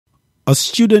A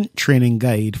student training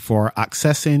guide for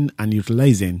accessing and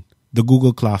utilizing the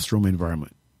Google Classroom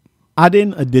environment.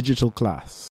 Adding a digital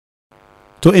class.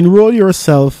 To enroll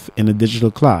yourself in a digital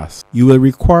class, you will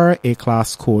require a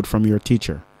class code from your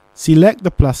teacher. Select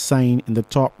the plus sign in the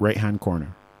top right-hand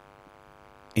corner.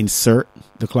 Insert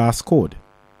the class code.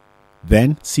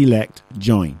 Then select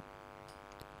Join.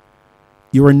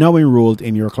 You are now enrolled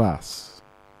in your class.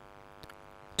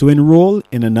 To enroll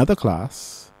in another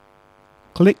class,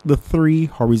 click the 3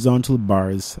 horizontal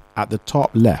bars at the top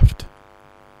left.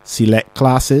 Select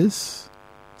Classes,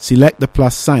 select the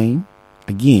plus sign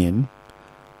again,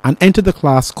 and enter the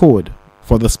class code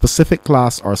for the specific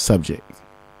class or subject,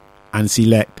 and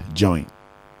select Join.